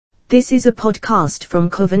This is a podcast from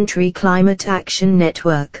Coventry Climate Action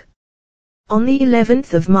Network. On the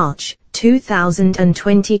 11th of March,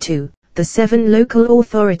 2022, the 7 local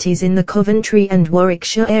authorities in the Coventry and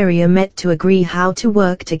Warwickshire area met to agree how to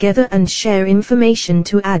work together and share information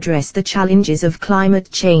to address the challenges of climate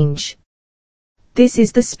change. This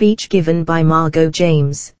is the speech given by Margot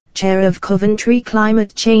James, Chair of Coventry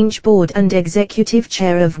Climate Change Board and Executive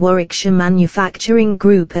Chair of Warwickshire Manufacturing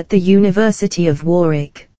Group at the University of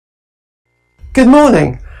Warwick. Good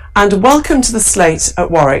morning and welcome to the slate at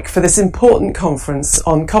Warwick for this important conference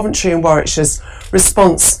on Coventry and Warwickshire's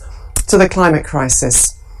response to the climate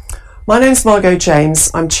crisis. My name's Margot James,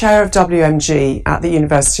 I'm Chair of WMG at the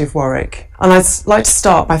University of Warwick, and I'd like to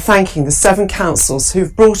start by thanking the 7 councils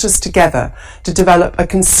who've brought us together to develop a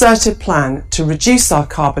concerted plan to reduce our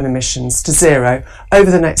carbon emissions to zero over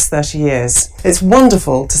the next 30 years. It's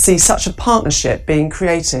wonderful to see such a partnership being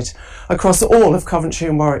created across all of Coventry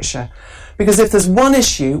and Warwickshire, because if there's one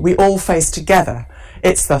issue we all face together,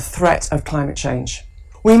 it's the threat of climate change.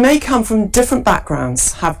 We may come from different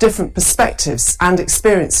backgrounds, have different perspectives and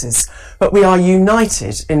experiences, but we are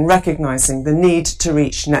united in recognising the need to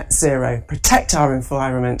reach net zero, protect our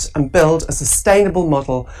environment and build a sustainable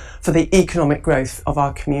model for the economic growth of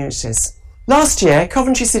our communities. Last year,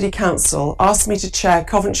 Coventry City Council asked me to chair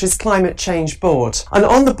Coventry's Climate Change Board, and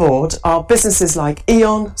on the board are businesses like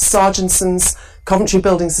E.ON, Sargensons, Coventry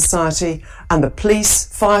Building Society and the Police,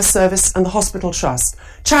 Fire Service and the Hospital Trust,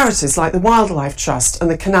 charities like the Wildlife Trust and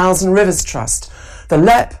the Canals and Rivers Trust, the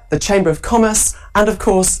LEP, the Chamber of Commerce and of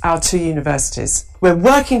course our 2 universities. We're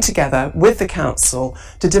working together with the Council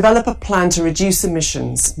to develop a plan to reduce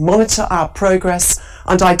emissions, monitor our progress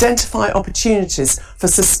and identify opportunities for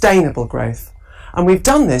sustainable growth. And we've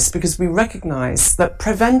done this because we recognise that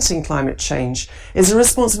preventing climate change is a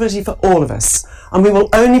responsibility for all of us, and we will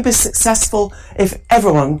only be successful if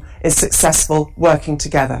everyone is successful working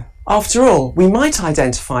together. After all, we might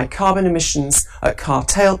identify carbon emissions at car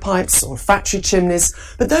tailpipes or factory chimneys,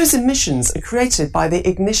 but those emissions are created by the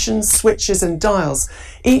ignition switches and dials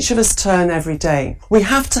each of us turn every day. We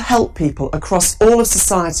have to help people across all of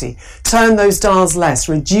society turn those dials less,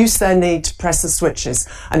 reduce their need to press the switches,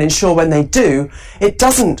 and ensure when they do, it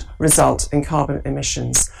doesn't result in carbon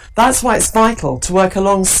emissions. That's why it's vital to work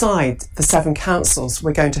alongside the 7 councils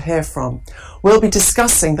we're going to hear from. We'll be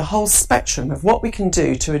discussing the whole spectrum of what we can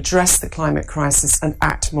do to address the climate crisis and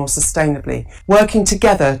act more sustainably, working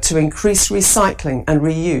together to increase recycling and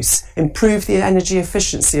reuse, improve the energy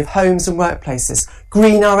efficiency of homes and workplaces,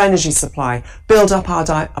 green our energy supply, build up our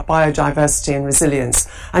biodiversity and resilience,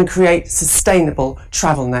 and create sustainable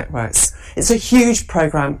travel networks. It's a huge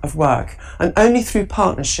programme of work, and only through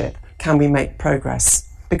partnership can we make progress.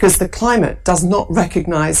 Because the climate does not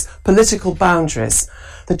recognise political boundaries.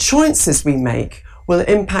 The choices we make will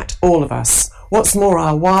impact all of us. What's more,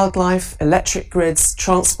 our wildlife, electric grids,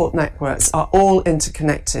 transport networks are all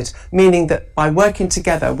interconnected, meaning that by working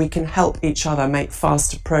together we can help each other make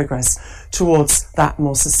faster progress towards that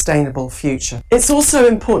more sustainable future. It's also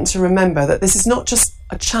important to remember that this is not just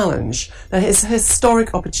a challenge, there is a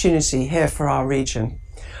historic opportunity here for our region.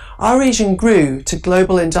 Our region grew to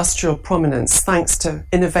global industrial prominence thanks to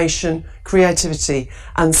innovation, creativity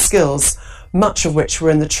and skills, much of which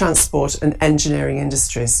were in the transport and engineering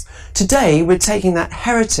industries. Today, we're taking that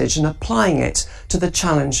heritage and applying it to the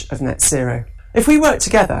challenge of net zero. If we work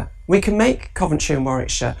together, we can make Coventry and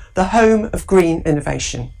Warwickshire the home of green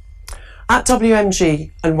innovation. At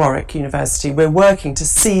WMG and Warwick University, we're working to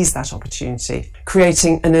seize that opportunity,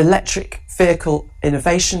 creating an electric vehicle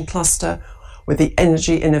innovation cluster with the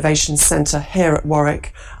Energy Innovation Centre here at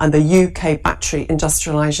Warwick and the UK Battery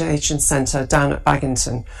Industrialisation Centre down at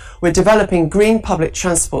Baginton. We're developing green public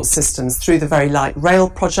transport systems through the Very Light Rail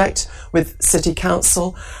project with City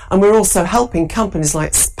Council, and we're also helping companies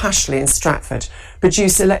like Pashley in Stratford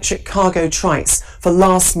produce electric cargo trikes for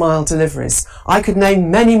last mile deliveries. I could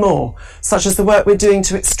name many more, such as the work we're doing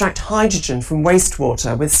to extract hydrogen from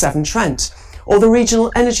wastewater with Severn Trent, or the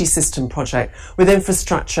Regional Energy System project with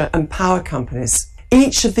infrastructure and power companies.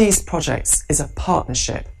 Each of these projects is a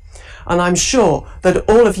partnership, and I'm sure that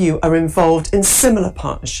all of you are involved in similar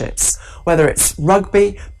partnerships, whether it's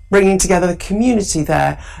rugby, bringing together the community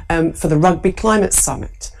there for the Rugby Climate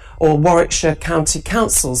Summit, or Warwickshire County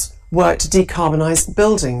Council's work to decarbonise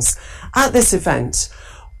buildings. At this event,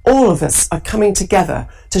 all of us are coming together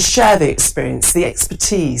to share the experience, the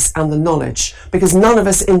expertise and the knowledge, because none of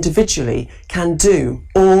us individually can do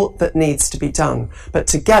all that needs to be done. But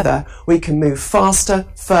together we can move faster,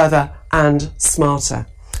 further and smarter.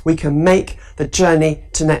 We can make the journey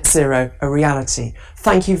to net zero a reality.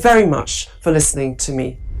 Thank you very much for listening to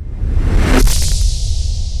me.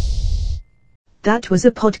 That was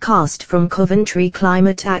a podcast from Coventry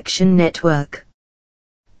Climate Action Network.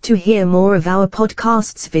 To hear more of our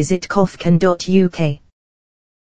podcasts, visit cofcan.uk.